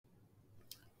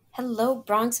Hello,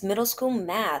 Bronx Middle School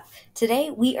Math. Today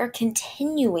we are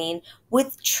continuing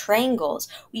with triangles.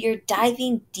 We are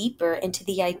diving deeper into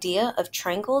the idea of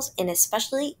triangles and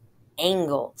especially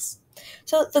angles.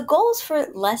 So, the goals for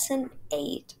lesson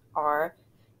 8 are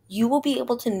you will be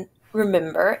able to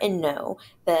remember and know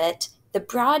that the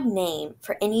broad name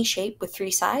for any shape with three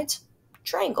sides,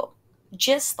 triangle.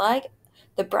 Just like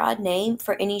the broad name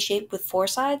for any shape with four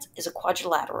sides is a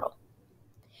quadrilateral.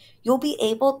 You'll be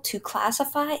able to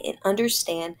classify and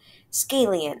understand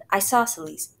scalene,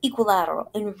 isosceles,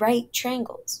 equilateral, and right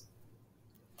triangles.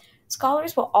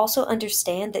 Scholars will also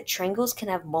understand that triangles can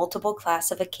have multiple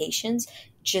classifications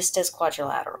just as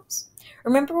quadrilaterals.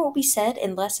 Remember what we said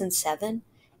in lesson 7?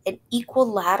 An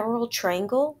equilateral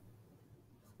triangle,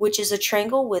 which is a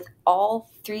triangle with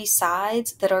all three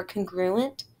sides that are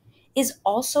congruent, is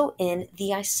also in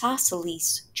the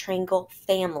isosceles triangle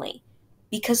family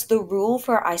because the rule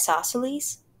for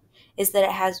isosceles is that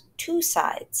it has two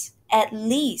sides, at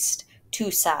least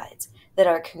two sides that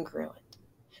are congruent.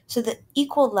 So the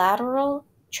equilateral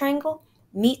triangle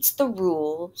meets the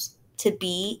rules to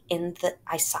be in the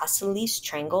isosceles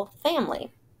triangle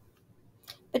family.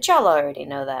 But y'all already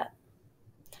know that.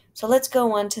 So let's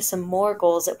go on to some more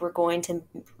goals that we're going to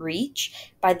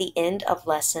reach by the end of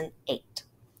lesson 8.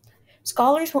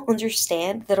 Scholars will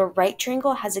understand that a right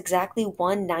triangle has exactly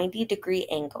one 90-degree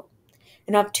angle.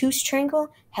 An obtuse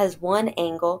triangle has one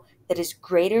angle that is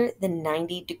greater than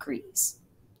 90 degrees.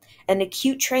 An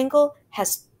acute triangle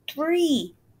has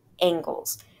three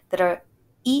angles that are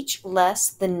each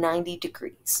less than 90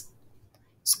 degrees.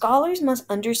 Scholars must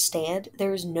understand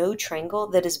there is no triangle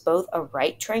that is both a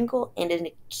right triangle and an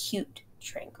acute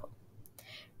triangle.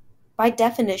 By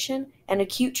definition, an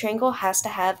acute triangle has to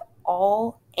have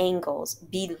all angles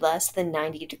be less than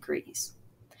 90 degrees.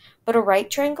 But a right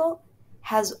triangle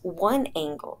has one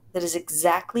angle that is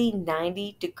exactly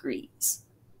 90 degrees.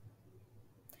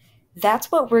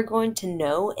 That's what we're going to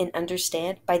know and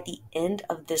understand by the end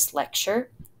of this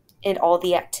lecture and all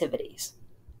the activities.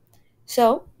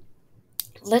 So,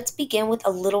 let's begin with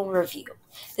a little review.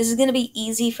 This is going to be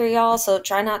easy for y'all, so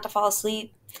try not to fall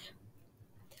asleep.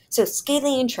 So,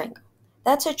 scalene triangle.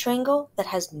 That's a triangle that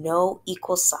has no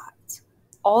equal sides.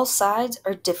 All sides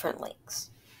are different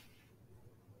lengths.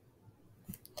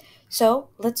 So,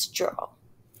 let's draw.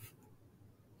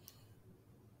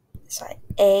 Side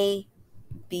A,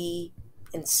 B,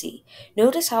 and C.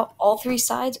 Notice how all three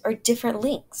sides are different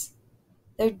lengths.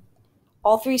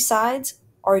 All three sides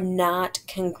are not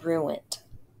congruent.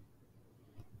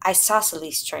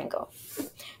 Isosceles triangle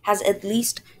has at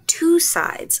least two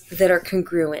sides that are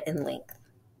congruent in length.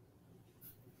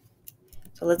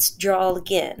 So let's draw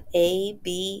again. A,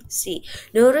 B, C.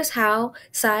 Notice how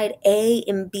side A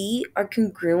and B are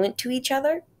congruent to each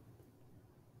other?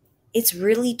 It's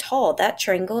really tall. That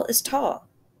triangle is tall.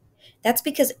 That's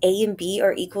because A and B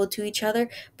are equal to each other,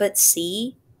 but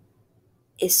C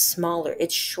is smaller.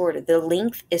 It's shorter. The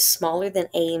length is smaller than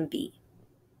A and B.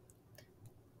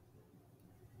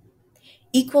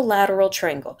 Equilateral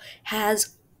triangle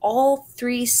has all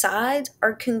three sides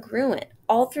are congruent.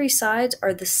 All three sides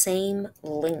are the same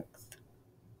length.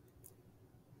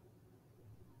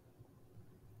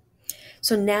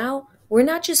 So now we're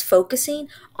not just focusing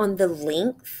on the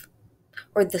length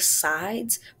or the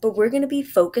sides, but we're going to be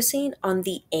focusing on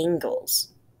the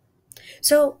angles.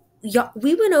 So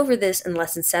we went over this in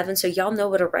lesson 7, so y'all know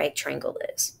what a right triangle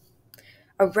is.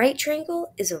 A right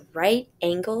triangle is a right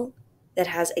angle that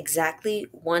has exactly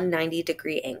one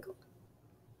 90-degree angle.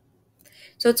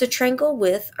 So it's a triangle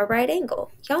with a right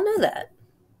angle. Y'all know that.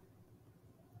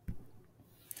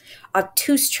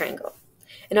 Obtuse triangle.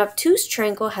 An obtuse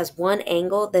triangle has one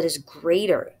angle that is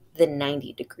greater than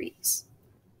 90 degrees.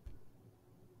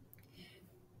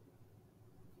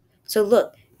 So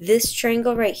look, this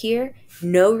triangle right here,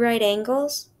 no right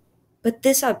angles, but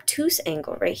this obtuse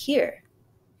angle right here,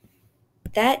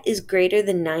 that is greater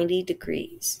than 90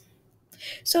 degrees.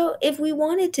 So if we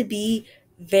wanted to be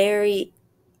very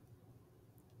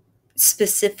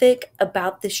specific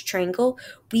about this triangle,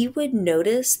 we would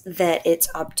notice that it's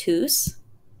obtuse.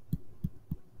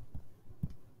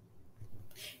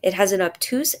 It has an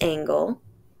obtuse angle,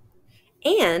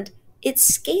 and it's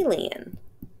scalene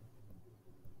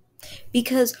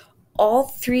because all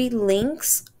three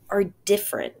lengths are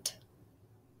different.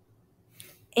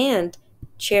 And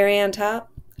cherry on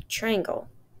top, triangle,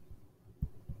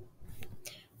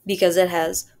 because it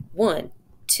has 1,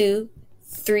 2,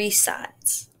 3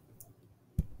 sides.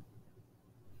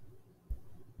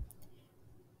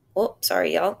 Oh,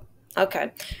 sorry, y'all.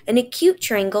 Okay. An acute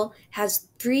triangle has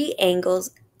 3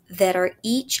 angles that are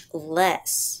each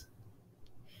less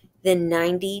than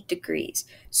 90 degrees.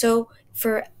 So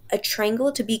for a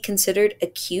triangle to be considered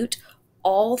acute,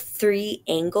 all three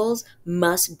angles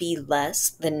must be less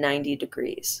than 90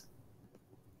 degrees.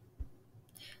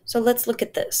 So let's look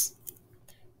at this.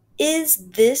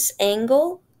 Is this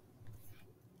angle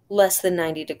less than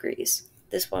 90 degrees?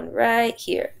 This one right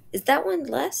here. Is that one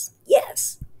less?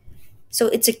 Yes. So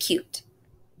it's acute.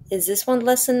 Is this one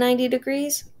less than 90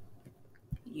 degrees?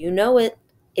 You know it.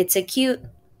 It's acute.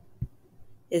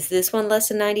 Is this one less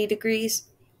than 90 degrees?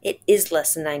 It is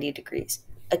less than 90 degrees.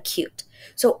 Acute.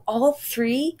 So all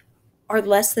three are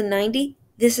less than 90.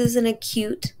 This is an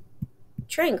acute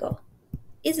triangle.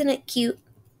 Isn't it cute?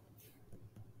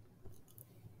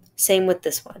 Same with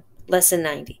this one. Less than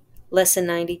 90. Less than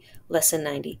 90. Less than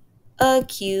 90.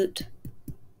 Acute.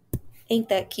 Ain't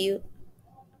that cute?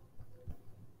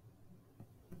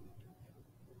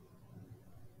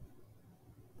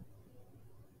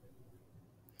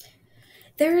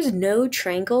 There is no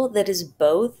triangle that is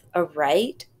both a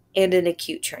right and an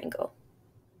acute triangle.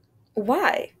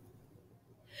 Why?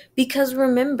 Because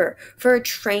remember, for a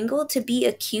triangle to be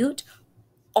acute,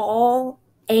 all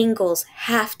angles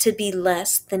have to be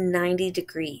less than 90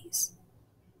 degrees.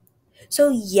 So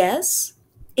yes,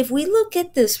 if we look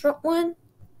at this one,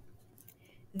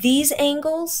 these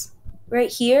angles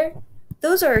right here,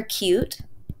 those are acute.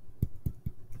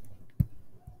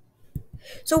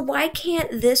 So why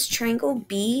can't this triangle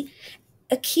be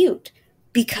acute?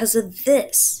 Because of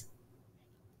this.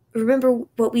 Remember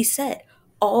what we said.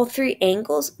 All three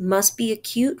angles must be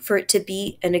acute for it to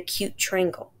be an acute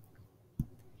triangle.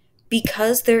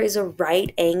 Because there is a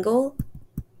right angle,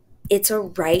 it's a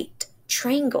right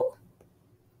triangle.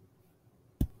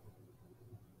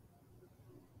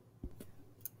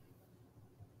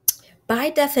 By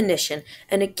definition,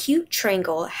 an acute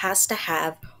triangle has to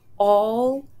have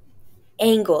all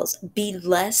angles be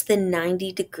less than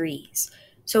 90 degrees.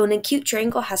 So an acute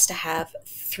triangle has to have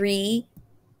three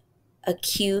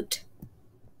acute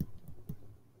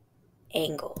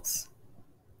angles.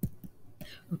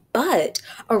 But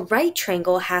a right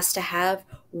triangle has to have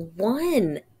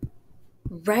one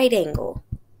right angle.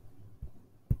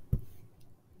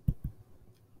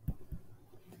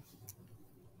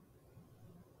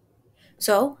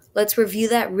 So let's review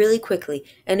that really quickly.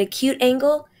 An acute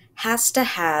angle has to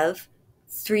have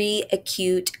three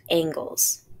acute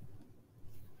angles.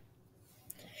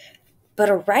 But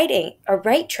a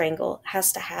right triangle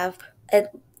has to have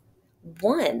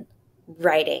one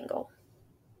right angle.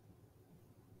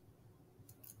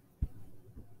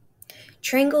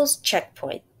 Triangles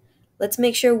checkpoint. Let's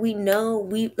make sure we know,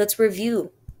 let's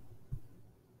review.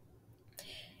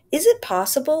 Is it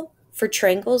possible for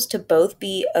triangles to both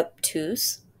be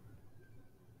obtuse,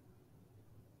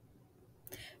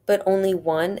 but only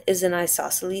one is an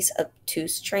isosceles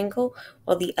obtuse triangle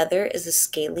while the other is a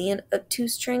scalene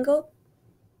obtuse triangle?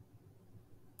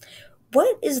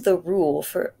 What is the rule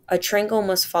for a triangle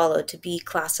must follow to be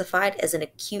classified as an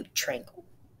acute triangle?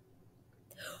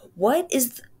 What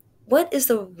is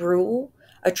the rule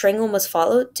a triangle must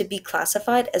follow to be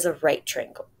classified as a right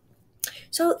triangle?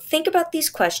 So think about these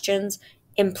questions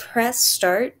and press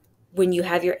start when you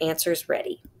have your answers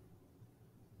ready.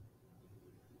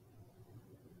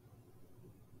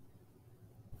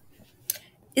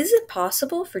 Is it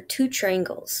possible for two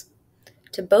triangles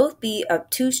to both be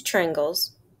obtuse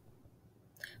triangles,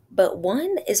 but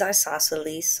one is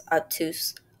isosceles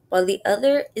obtuse while the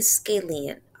other is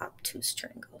scalene obtuse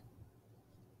triangle?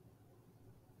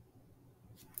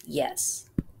 Yes.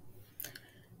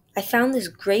 I found this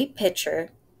great picture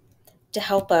to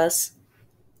help us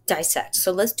dissect.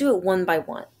 So let's do it one by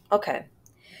one. Okay.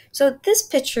 So this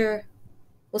picture,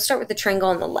 we'll start with the triangle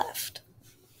on the left.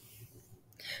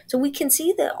 So we can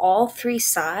see that all three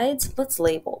sides, let's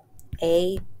label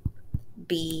A,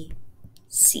 B,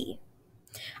 C.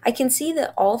 I can see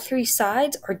that all three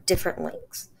sides are different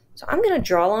lengths. So I'm going to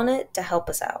draw on it to help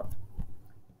us out.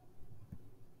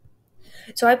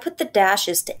 So I put the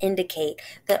dashes to indicate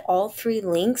that all three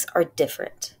lengths are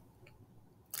different.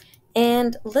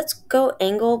 And let's go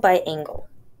angle by angle.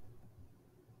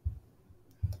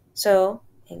 So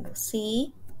angle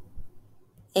C,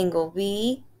 angle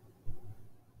B,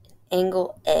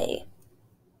 angle A.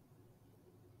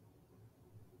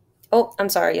 Oh, I'm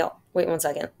sorry, y'all. Wait 1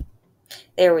 second.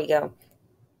 There we go.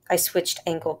 I switched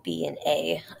angle B and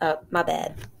A. My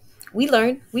bad. We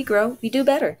learn, we grow, we do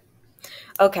better.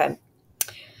 Okay.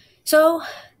 So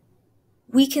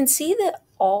we can see that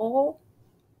all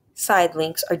side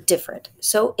lengths are different.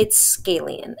 So it's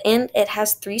scalene and it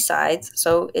has three sides,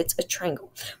 so it's a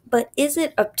triangle. But is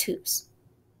it obtuse?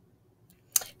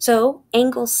 So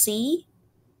angle C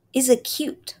is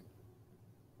acute.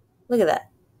 Look at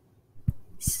that.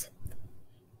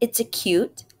 It's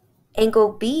acute.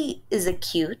 Angle B is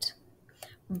acute,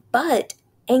 but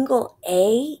angle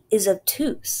A is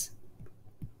obtuse.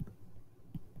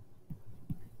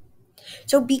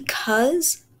 So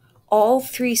because all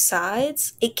three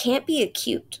sides, it can't be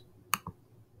acute.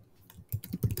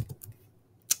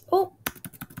 Oh,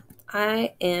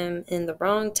 I am in the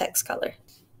wrong text color.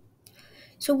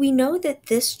 So we know that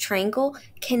this triangle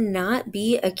cannot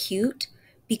be acute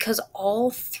because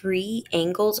all three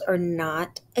angles are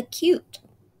not acute.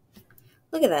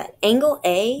 Look at that. Angle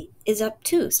A is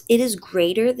obtuse. It is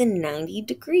greater than 90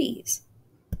 degrees.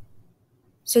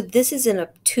 So this is an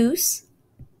obtuse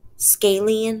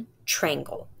scalene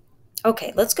triangle.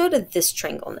 Okay, let's go to this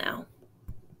triangle now.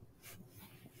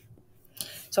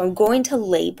 So I'm going to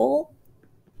label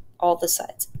all the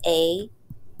sides, A,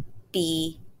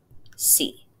 B,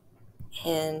 C.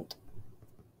 And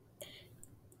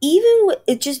even with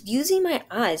it, just using my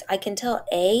eyes, I can tell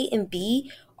A and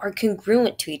B are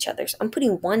congruent to each other. So I'm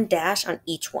putting one dash on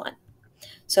each one.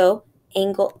 So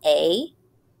angle A,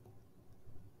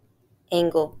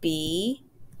 angle B,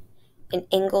 and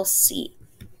angle C.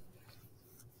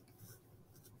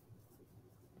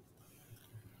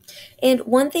 And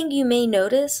one thing you may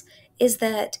notice is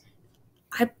that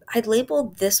I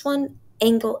labeled this one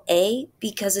angle A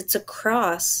because it's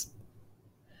across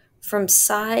from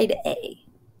side A.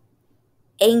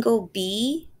 Angle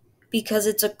B because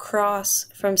it's across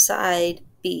from side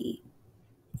B.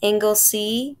 Angle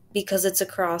C because it's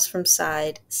across from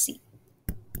side C.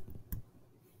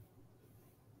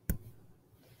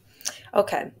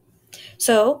 Okay,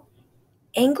 so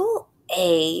angle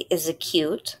A is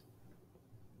acute,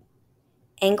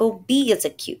 angle B is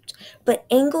acute, but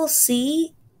angle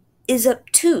C is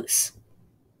obtuse.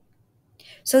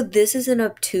 So this is an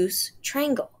obtuse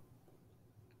triangle.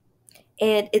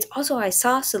 And it's also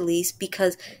isosceles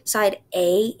because side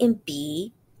A and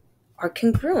B are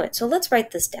congruent. So let's write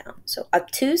this down. So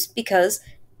obtuse because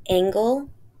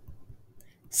angle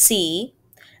C,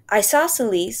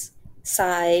 isosceles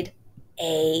side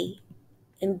A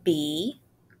and B,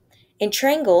 and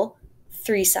triangle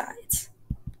three sides.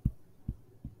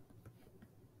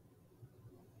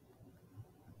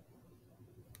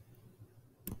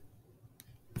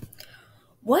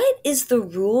 What is the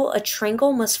rule a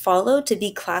triangle must follow to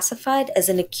be classified as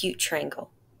an acute triangle?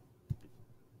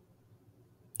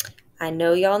 I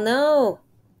know y'all know.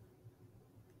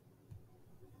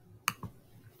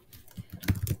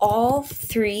 All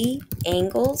three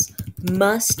angles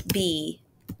must be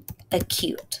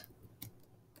acute.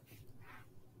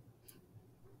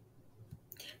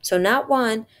 So not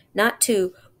one, not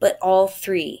two, but all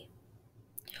three.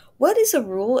 What is a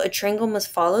rule a triangle must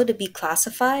follow to be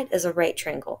classified as a right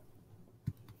triangle?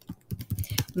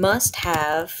 Must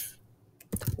have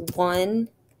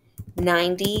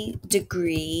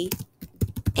 190-degree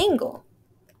angle.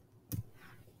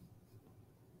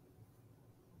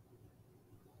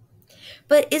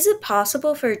 But is it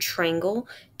possible for a triangle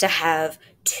to have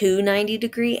two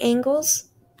 90-degree angles?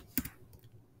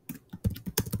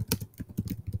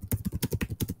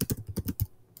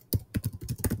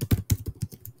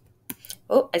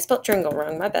 Oh, I spelled triangle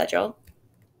wrong. My bad, y'all.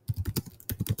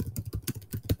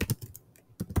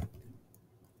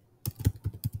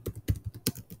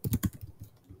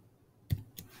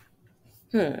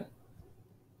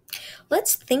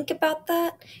 Let's think about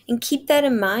that and keep that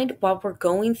in mind while we're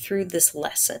going through this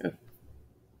lesson.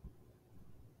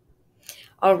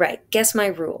 All right, guess my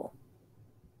rule.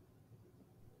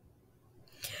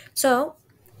 So,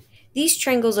 these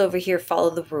triangles over here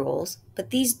follow the rules, but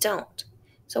these don't.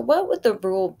 So what would the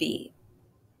rule be?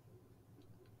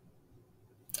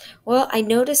 Well, I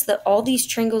noticed that all these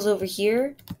triangles over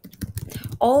here,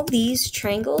 all these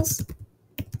triangles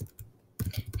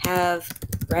have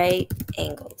right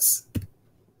angles.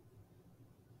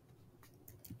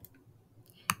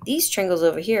 These triangles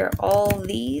over here, all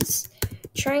these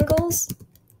triangles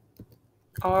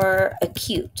are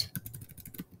acute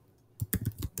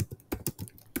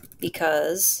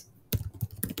because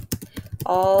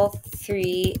all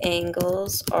three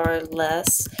angles are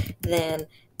less than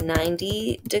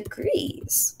 90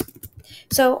 degrees.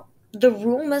 So the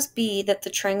rule must be that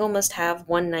the triangle must have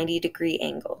 190-degree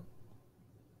angle.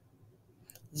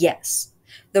 Yes,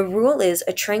 the rule is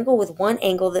a triangle with one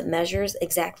angle that measures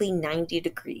exactly 90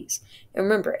 degrees. And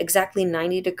remember, exactly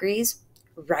 90 degrees,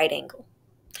 right angle.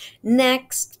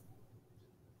 Next,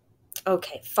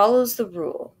 okay, follows the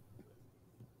rule.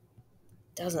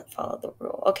 Doesn't follow the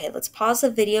rule. Okay, let's pause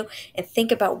the video and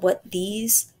think about what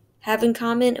these have in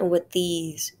common and what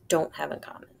these don't have in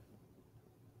common.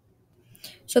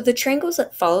 So the triangles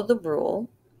that follow the rule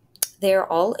they're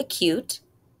all acute,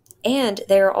 and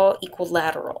they're all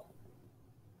equilateral.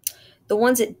 The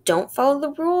ones that don't follow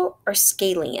the rule are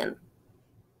scalene.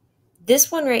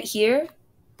 This one right here,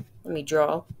 let me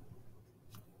draw.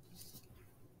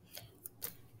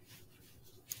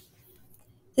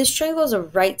 This triangle is a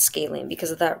right scalene because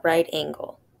of that right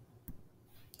angle.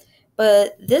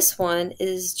 But this one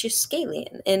is just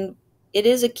scalene, and it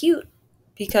is acute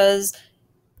because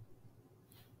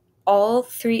all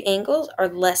three angles are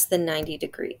less than 90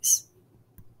 degrees.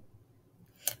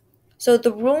 So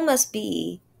the rule must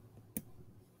be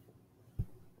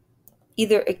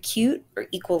either acute or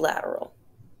equilateral.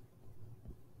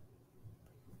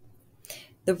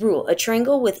 The rule, a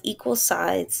triangle with equal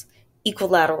sides,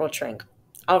 equilateral triangle.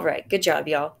 All right, good job,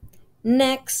 y'all.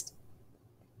 Next.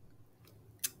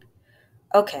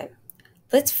 Okay,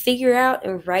 let's figure out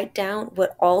and write down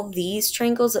what all these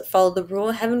triangles that follow the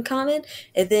rule have in common,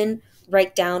 and then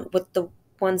write down what the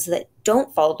ones that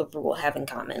don't follow the rule have in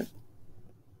common.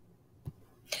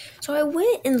 So I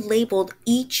went and labeled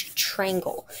each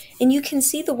triangle, and you can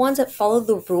see the ones that follow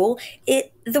the rule.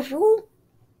 It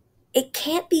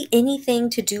can't be anything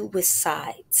to do with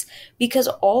sides because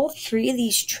all three of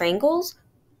these triangles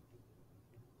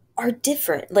are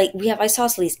different. Like we have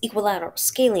isosceles, equilateral,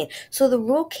 scalene. So the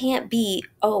rule can't be,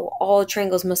 oh, all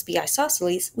triangles must be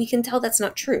isosceles. We can tell that's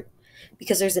not true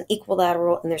because there's an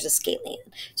equilateral and there's a scalene.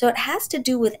 So it has to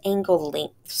do with angle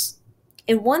lengths.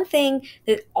 And one thing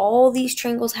that all these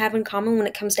triangles have in common when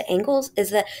it comes to angles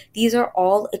is that these are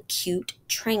all acute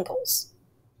triangles.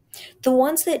 The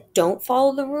ones that don't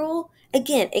follow the rule,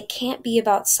 again, it can't be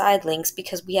about side lengths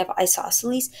because we have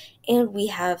isosceles and we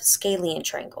have scalene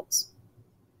triangles.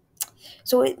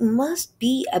 So it must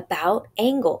be about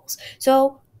angles.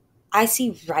 So I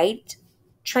see right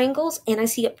triangles and I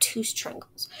see obtuse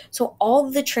triangles. So all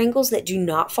of the triangles that do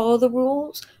not follow the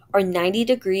rules are 90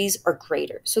 degrees or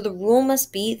greater. So the rule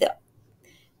must be that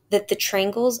the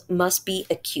triangles must be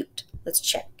acute. Let's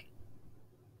check.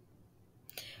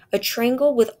 A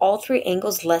triangle with all three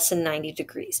angles less than 90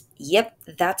 degrees. Yep,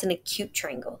 that's an acute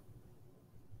triangle.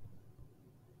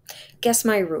 Guess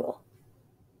my rule.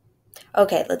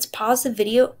 Okay, let's pause the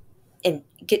video and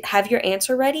have your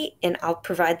answer ready, and I'll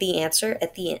provide the answer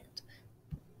at the end.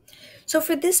 So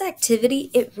for this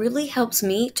activity, it really helps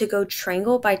me to go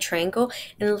triangle by triangle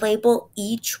and label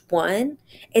each one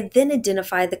and then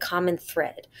identify the common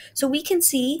thread. So we can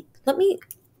see, let me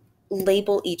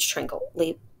label each triangle.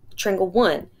 Triangle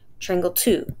 1, triangle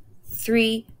 2,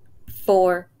 3,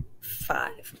 4,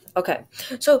 5. Okay,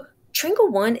 so triangle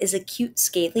 1 is acute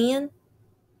scalene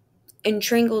and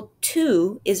triangle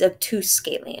 2 is obtuse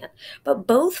scalene. But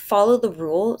both follow the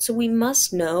rule, so we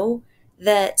must know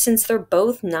that since they're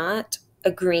both not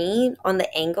agreeing on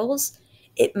the angles,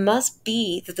 it must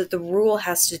be that the rule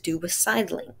has to do with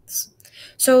side lengths.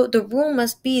 So the rule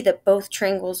must be that both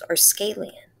triangles are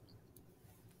scalene.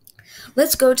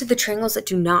 Let's go to the triangles that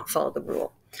do not follow the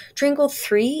rule. Triangle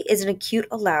 3 is an acute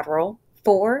lateral,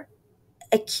 4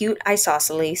 acute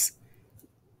isosceles,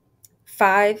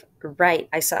 5 right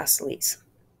isosceles.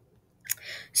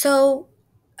 So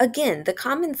again, the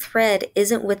common thread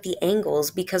isn't with the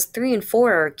angles because 3 and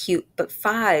 4 are acute, but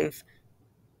 5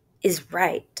 is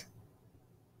right.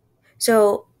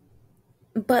 So,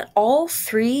 but all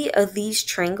three of these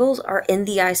triangles are in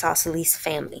the isosceles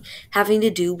family, having to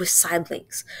do with side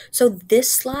lengths. So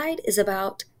this slide is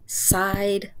about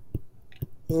side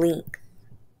length.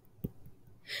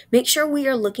 Make sure we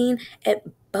are looking at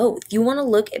both. You want to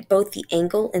look at both the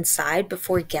angle and side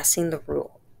before guessing the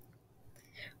rule.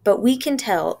 But we can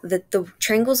tell that the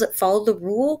triangles that follow the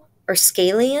rule are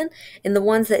scalene, and the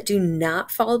ones that do not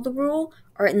follow the rule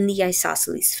are in the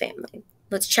isosceles family.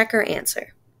 Let's check our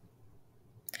answer.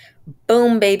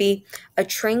 Boom, baby. A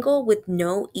triangle with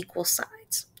no equal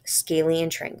sides. Scalene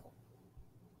triangle.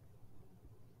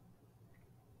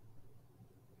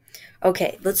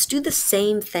 Okay, let's do the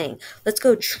same thing. Let's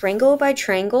go triangle by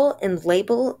triangle and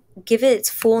give it its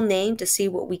full name to see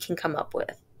what we can come up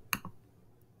with.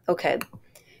 Okay,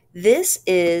 this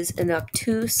is an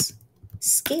obtuse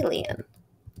scalene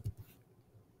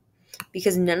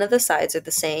because none of the sides are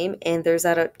the same and there's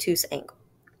that obtuse angle.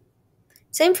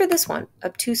 Same for this one,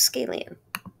 obtuse scalene.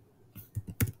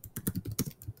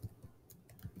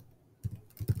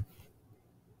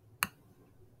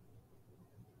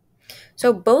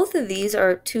 So both of these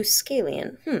are obtuse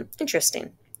scalene.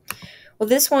 Interesting. Well,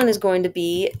 this one is going to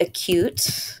be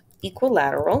acute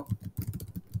equilateral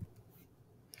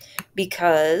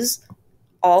because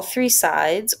all three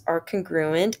sides are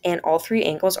congruent and all three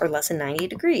angles are less than 90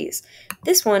 degrees.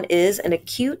 This one is an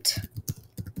acute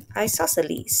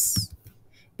isosceles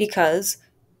because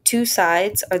two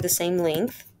sides are the same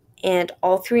length, and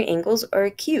all three angles are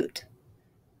acute.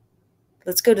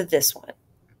 Let's go to this one.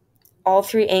 All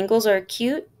three angles are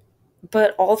acute,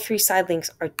 but all three side lengths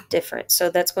are different. So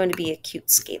that's going to be acute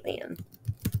scalene.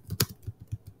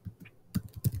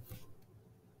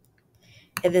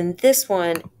 And then this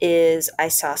one is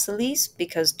isosceles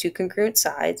because two congruent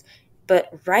sides, but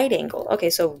right angle. Okay,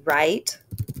 so right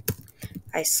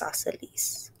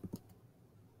isosceles.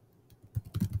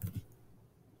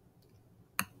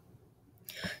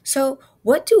 So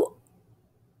what do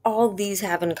all these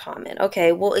have in common?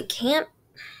 Okay, well, it can't.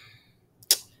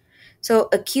 So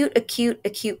acute, acute,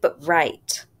 acute, but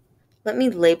right. Let me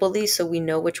label these so we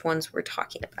know which ones we're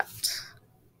talking about.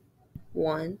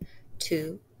 1,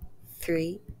 2,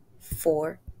 3,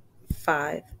 4,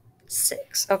 5,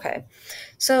 6. Okay,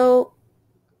 so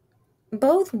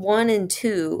both 1 and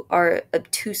 2 are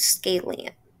obtuse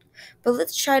scalene, but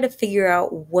let's try to figure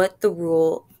out what the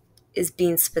rule is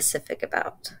being specific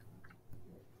about.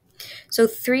 So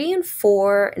 3 and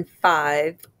 4 and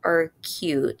 5 are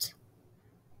acute,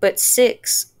 but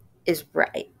 6 is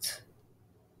right.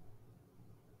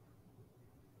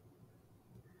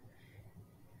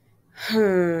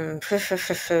 So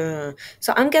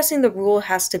I'm guessing the rule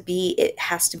has to be, it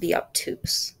has to be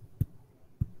obtuse.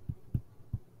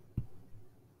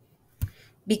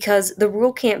 Because the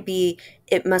rule can't be,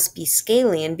 it must be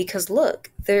scalene, because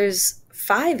look, there's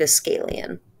 5 is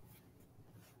scalene.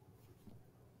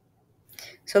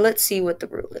 So let's see what the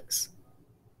rule is.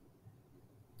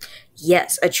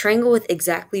 Yes, a triangle with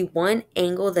exactly one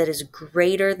angle that is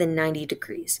greater than 90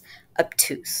 degrees.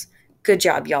 Obtuse. Good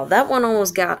job, y'all. That one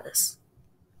almost got us.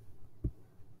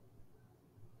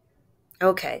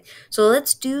 Okay, so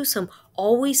let's do some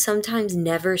always, sometimes,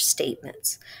 never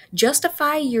statements.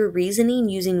 Justify your reasoning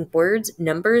using words,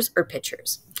 numbers, or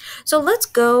pictures. So let's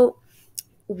go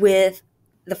with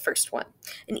the first one.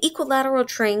 An equilateral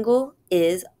triangle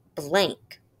is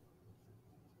blank,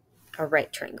 a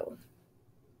right triangle.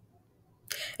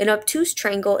 An obtuse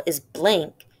triangle is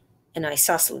blank, an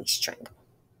isosceles triangle.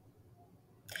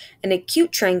 An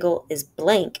acute triangle is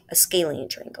blank, a scalene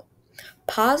triangle.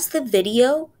 Pause the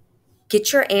video,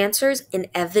 get your answers and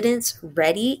evidence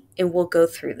ready, and we'll go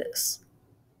through this.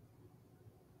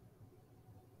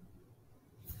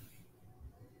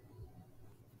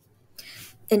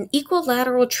 An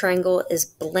equilateral triangle is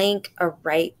blank, a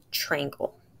right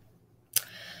triangle.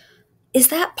 Is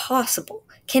that possible?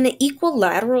 Can an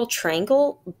equilateral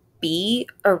triangle be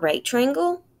a right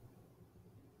triangle?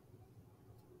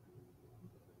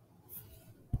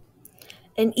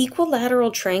 An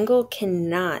equilateral triangle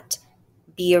cannot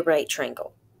be a right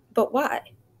triangle. But why?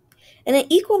 In an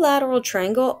equilateral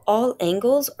triangle, all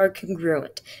angles are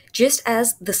congruent, just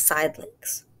as the side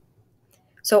lengths.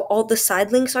 So all the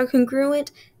side lengths are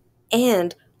congruent,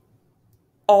 and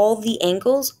all the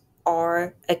angles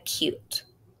are acute.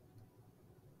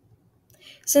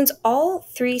 Since all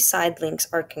three side lengths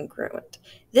are congruent,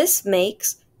 this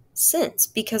makes sense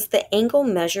because the angle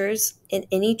measures in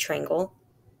any triangle,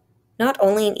 not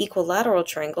only an equilateral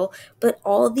triangle, but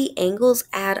all the angles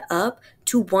add up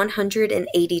to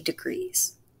 180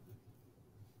 degrees.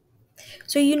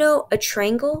 So you know a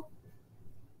triangle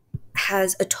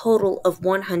has a total of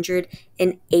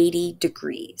 180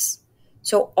 degrees.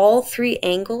 So all three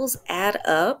angles add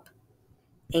up.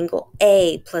 Angle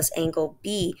A plus angle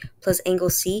B plus angle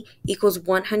C equals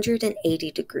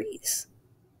 180 degrees.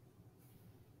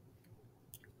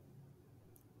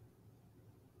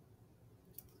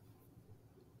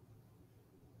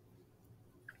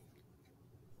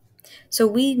 So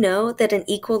we know that an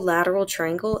equilateral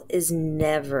triangle is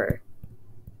never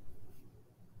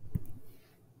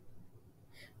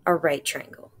a right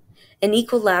triangle. An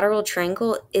equilateral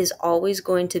triangle is always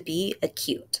going to be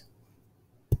acute,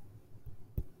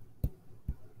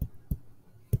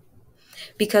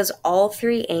 because all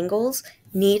three angles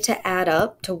need to add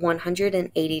up to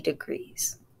 180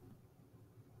 degrees.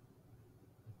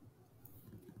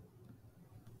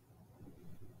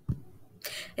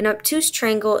 An obtuse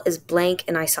triangle is blank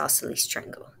an isosceles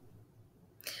triangle.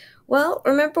 Well,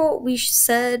 remember what we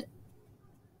said?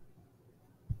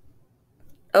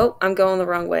 Oh, I'm going the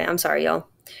wrong way. I'm sorry, y'all.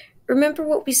 Remember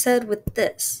what we said with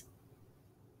this.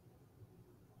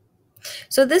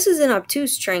 So this is an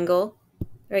obtuse triangle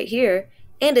right here,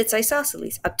 and it's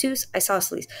isosceles. Obtuse,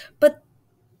 isosceles. But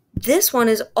this one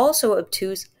is also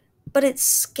obtuse, but it's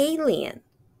scalene.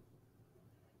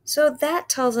 So that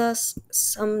tells us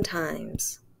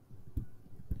sometimes.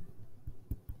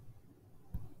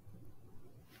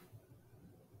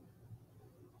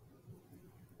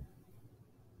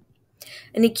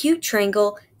 An acute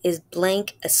triangle is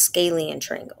blank a scalene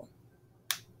triangle.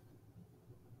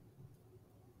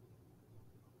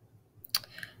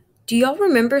 Do y'all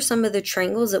remember some of the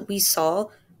triangles that we saw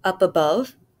up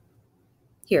above?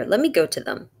 Here, let me go to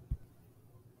them.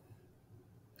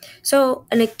 So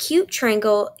an acute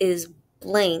triangle is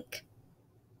blank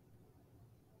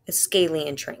a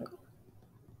scalene triangle.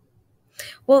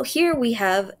 Well, here we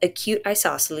have acute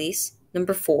isosceles,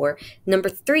 number 4. Number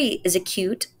 3 is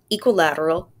acute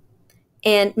equilateral.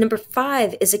 And number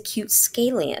 5 is acute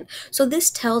scalene. So this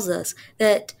tells us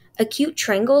that acute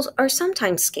triangles are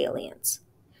sometimes scalenes.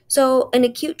 So an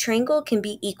acute triangle can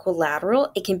be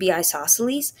equilateral, it can be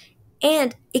isosceles,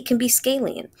 and it can be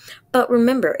scalene. But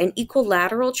remember, an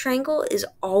equilateral triangle is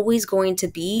always going to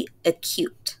be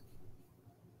acute.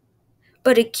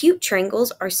 But acute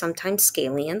triangles are sometimes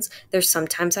scalenes, they're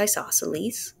sometimes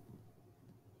isosceles,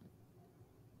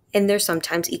 and they're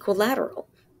sometimes equilateral.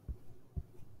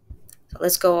 So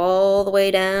let's go all the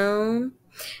way down.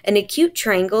 An acute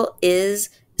triangle is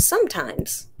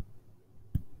sometimes.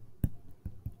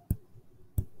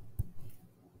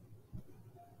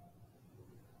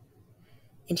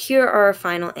 And here are our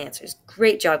final answers.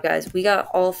 Great job, guys. We got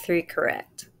all 3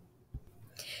 correct.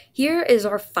 Here is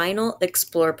our final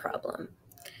explore problem.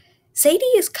 Sadie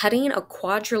is cutting a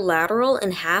quadrilateral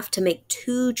in half to make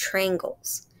 2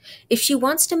 triangles. If she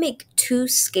wants to make 2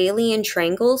 scalene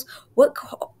triangles, what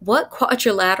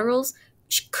quadrilaterals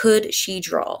could she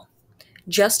draw?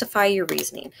 Justify your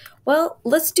reasoning. Well,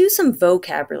 let's do some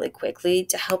vocab really quickly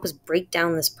to help us break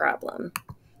down this problem.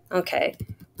 Okay,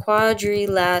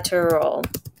 quadrilateral,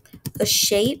 a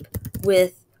shape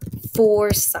with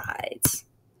 4 sides.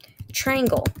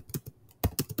 Triangle,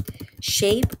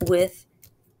 shape with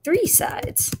 3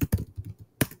 sides.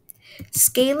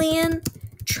 Scalene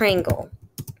triangle,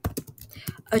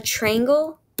 a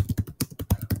triangle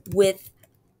with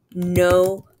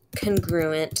no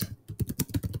congruent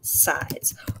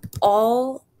sides.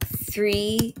 All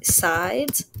 3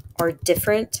 sides are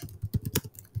different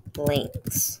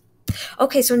lengths.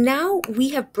 Okay, so now we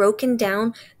have broken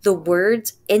down the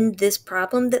words in this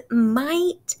problem that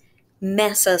might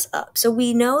mess us up. So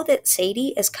we know that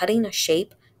Sadie is cutting a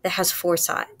shape that has 4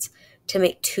 sides to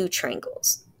make 2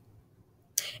 triangles.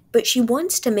 But she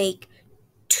wants to make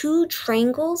 2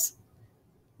 triangles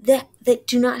that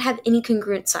do not have any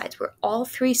congruent sides, where all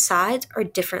 3 sides are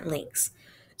different lengths.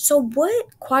 So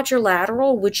what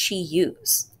quadrilateral would she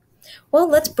use? Well,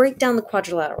 let's break down the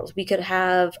quadrilaterals. We could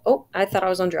have, oh, I thought I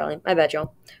was on drawing. My bad,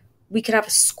 y'all. We could have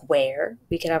a square.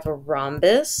 We could have a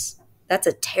rhombus. That's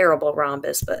a terrible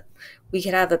rhombus, but we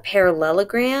could have a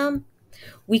parallelogram.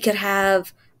 We could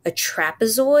have a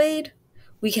trapezoid.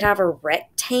 We could have a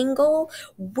rectangle.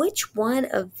 Which one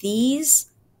of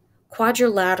these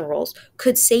quadrilaterals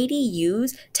could Sadie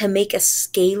use to make a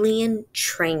scalene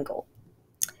triangle?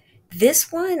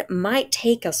 This one might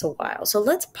take us a while, so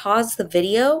let's pause the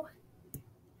video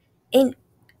and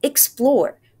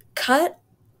explore.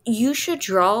 You should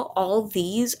draw all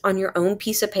these on your own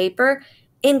piece of paper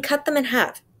and cut them in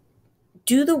half.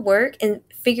 Do the work and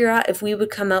figure out if we would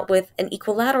come up with an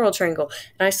equilateral triangle,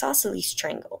 an isosceles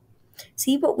triangle.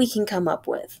 See what we can come up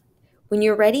with. When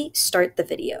you're ready, start the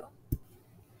video.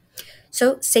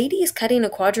 So Sadie is cutting a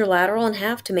quadrilateral in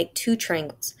half to make 2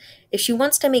 triangles. If she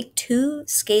wants to make 2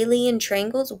 scalene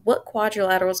triangles, what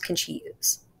quadrilaterals can she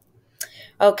use?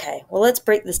 Okay, well, let's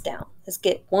break this down. Let's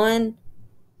get 1,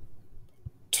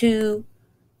 2,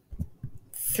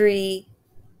 3,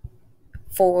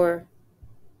 4,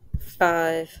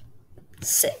 5,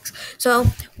 6. So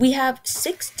we have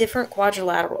 6 different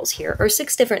quadrilaterals here, or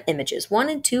 6 different images. 1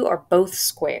 and 2 are both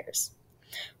squares.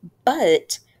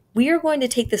 But we are going to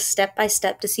take this step by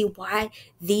step to see why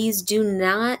these do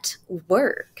not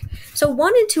work. So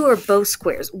 1 and 2 are both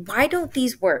squares. Why don't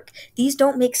these work? These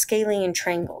don't make scalene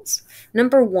triangles.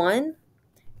 Number 1,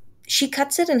 she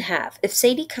cuts it in half. If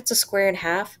Sadie cuts a square in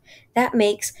half, that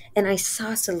makes an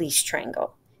isosceles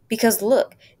triangle. Because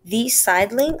look, these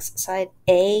side lengths, side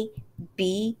A,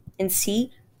 B, and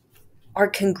C, are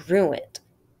congruent.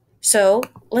 So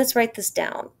let's write this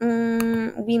down.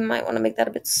 We might want to make that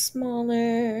a bit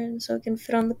smaller so it can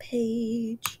fit on the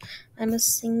page. I'm a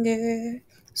singer.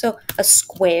 So a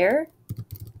square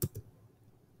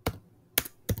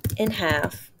in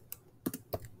half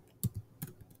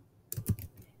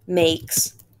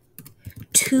makes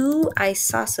 2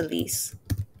 isosceles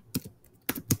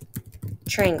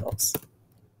triangles.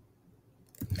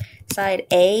 Side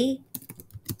A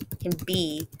and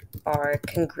B are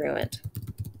congruent.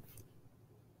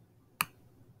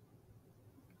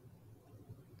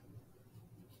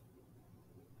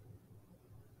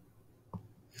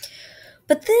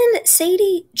 But then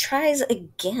Sadie tries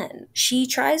again. She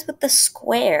tries with the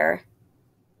square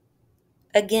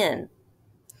again.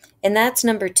 And that's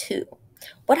number 2.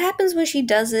 What happens when she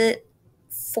does it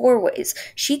four ways?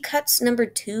 She cuts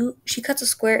a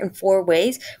square in four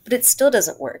ways, but it still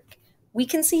doesn't work. We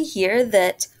can see here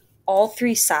that all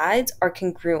three sides are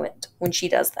congruent when she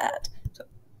does that. So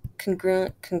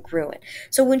congruent, congruent.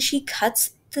 So when she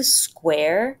cuts the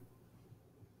square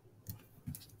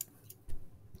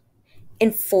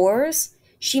in fours,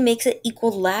 she makes it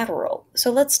equilateral.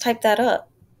 So let's type that up.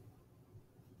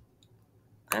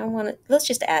 Let's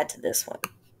just add to this one.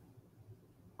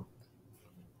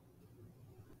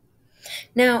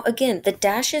 Now, again, the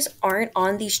dashes aren't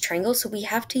on these triangles, so we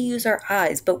have to use our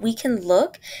eyes, but we can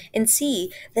look and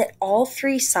see that all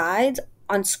three sides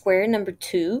on square number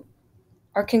 2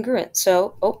 are congruent.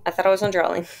 So, oh, I thought I was on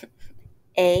drawing.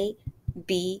 A,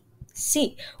 B,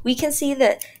 C. We can see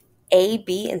that A,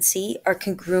 B, and C are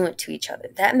congruent to each other.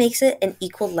 That makes it an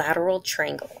equilateral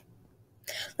triangle.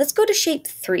 Let's go to shape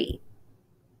 3.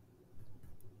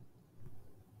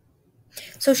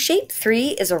 So shape 3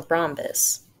 is a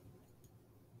rhombus.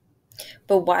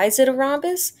 But why is it a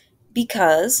rhombus?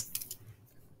 Because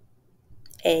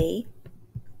A,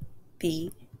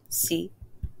 B, C,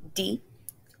 D.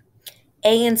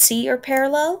 A and C are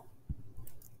parallel,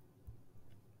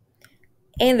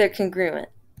 and they're congruent.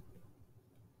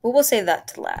 But we'll save that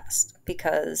to last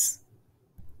because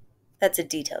that's a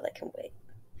detail that can wait.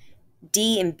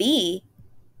 D and B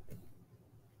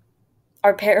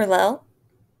are parallel,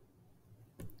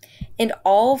 and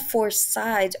all four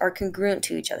sides are congruent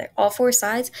to each other. All four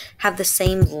sides have the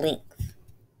same length.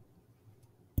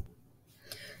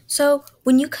 So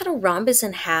when you cut a rhombus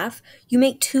in half, you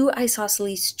make two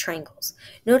isosceles triangles.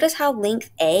 Notice how length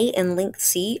A and length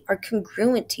C are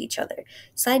congruent to each other.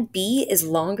 Side B is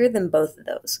longer than both of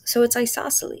those, so it's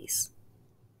isosceles.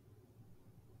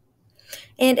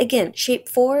 And again, shape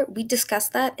 4, we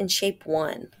discussed that in shape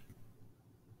 1.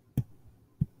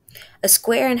 A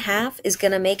square in half is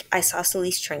going to make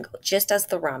isosceles triangle, just as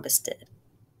the rhombus did.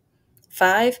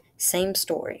 5, same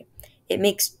story. It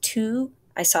makes two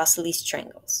isosceles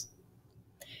triangles.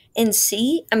 In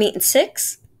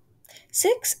 6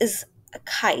 is a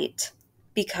kite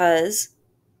because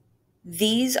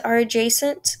these are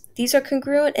adjacent, these are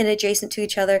congruent and adjacent to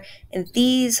each other, and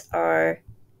these are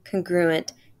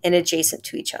congruent and adjacent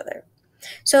to each other.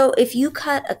 So if you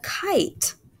cut a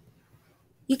kite,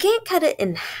 you can't cut it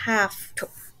in half.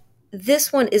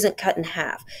 This one isn't cut in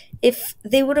half. If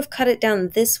they would have cut it down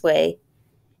this way,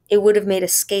 it would have made a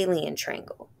scalene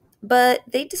triangle. But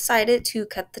they decided to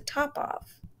cut the top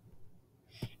off.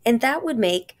 And that would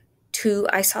make two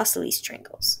isosceles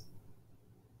triangles.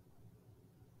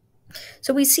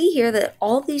 So we see here that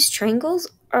all these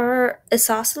triangles are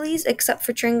isosceles except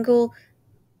for triangle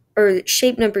or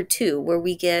shape number 2, where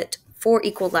we get 4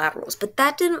 equilaterals. But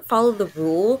that didn't follow the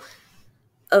rule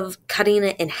of cutting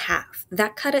it in half.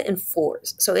 That cut it in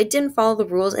 4s. So it didn't follow the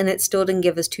rules, and it still didn't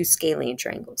give us two scalene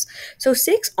triangles. So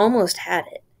 6 almost had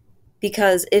it,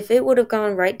 because if it would have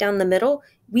gone right down the middle,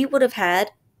 we would have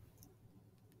had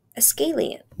a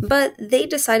scalene. But they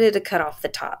decided to cut off the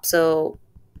top, so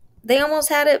they almost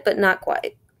had it, but not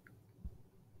quite.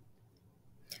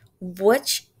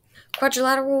 Which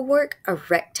quadrilateral will work? A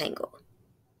rectangle.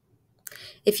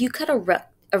 If you cut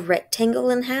a rectangle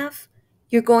in half,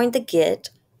 you're going to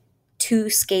get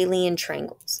two scalene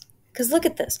triangles. Because look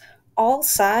at this. All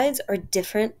sides are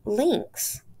different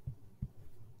lengths.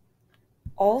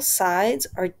 All sides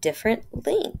are different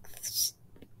lengths.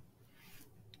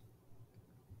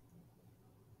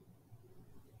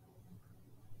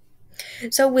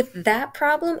 So with that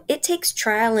problem, it takes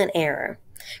trial and error.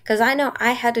 Because I know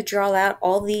I had to draw out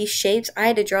all these shapes. I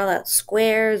had to draw out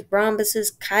squares,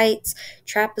 rhombuses, kites,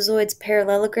 trapezoids,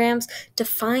 parallelograms to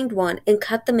find one and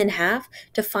cut them in half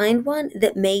to find one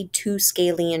that made two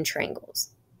scalene triangles.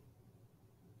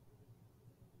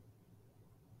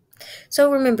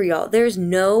 So remember, y'all, there's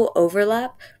no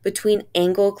overlap between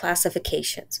angle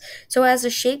classifications. So as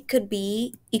a shape could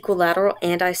be equilateral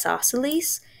and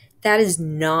isosceles, that is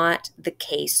not the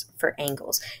case for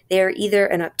angles. They are either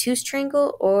an obtuse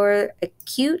triangle or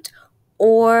acute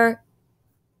or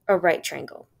a right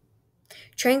triangle.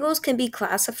 Triangles can be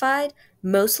classified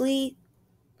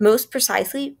most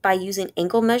precisely by using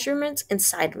angle measurements and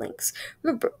side lengths.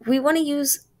 Remember, we want to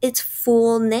use its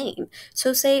full name.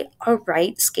 So say a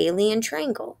right scalene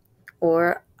triangle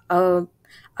or a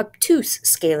obtuse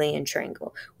scalene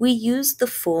triangle. We use the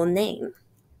full name.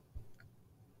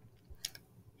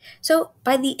 So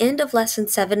by the end of lesson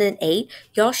 7 and 8,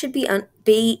 y'all should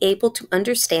be able to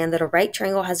understand that a right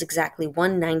triangle has exactly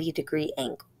one 90-degree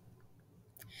angle.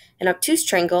 An obtuse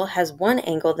triangle has one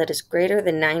angle that is greater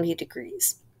than 90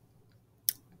 degrees.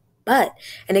 But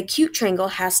an acute triangle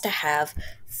has to have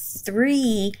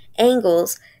three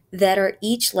angles that are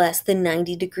each less than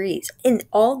 90 degrees. And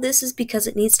all this is because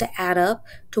it needs to add up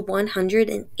to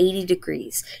 180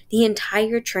 degrees. The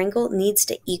entire triangle needs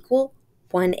to equal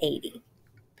 180.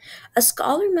 A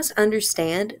scholar must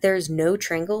understand there is no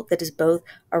triangle that is both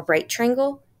a right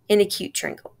triangle and acute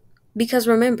triangle. Because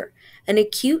remember, an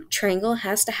acute triangle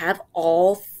has to have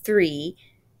all three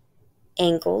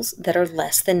angles that are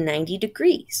less than 90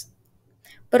 degrees.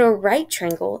 But a right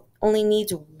triangle only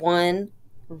needs one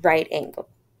right angle,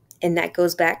 and that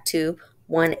goes back to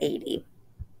 180.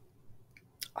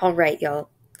 All right, y'all.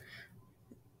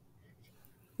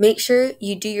 Make sure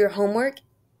you do your homework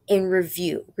and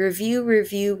review.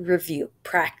 Review.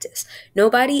 Practice.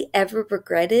 Nobody ever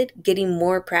regretted getting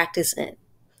more practice in.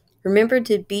 Remember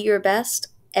to be your best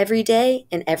every day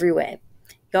and every way.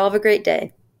 Y'all have a great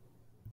day.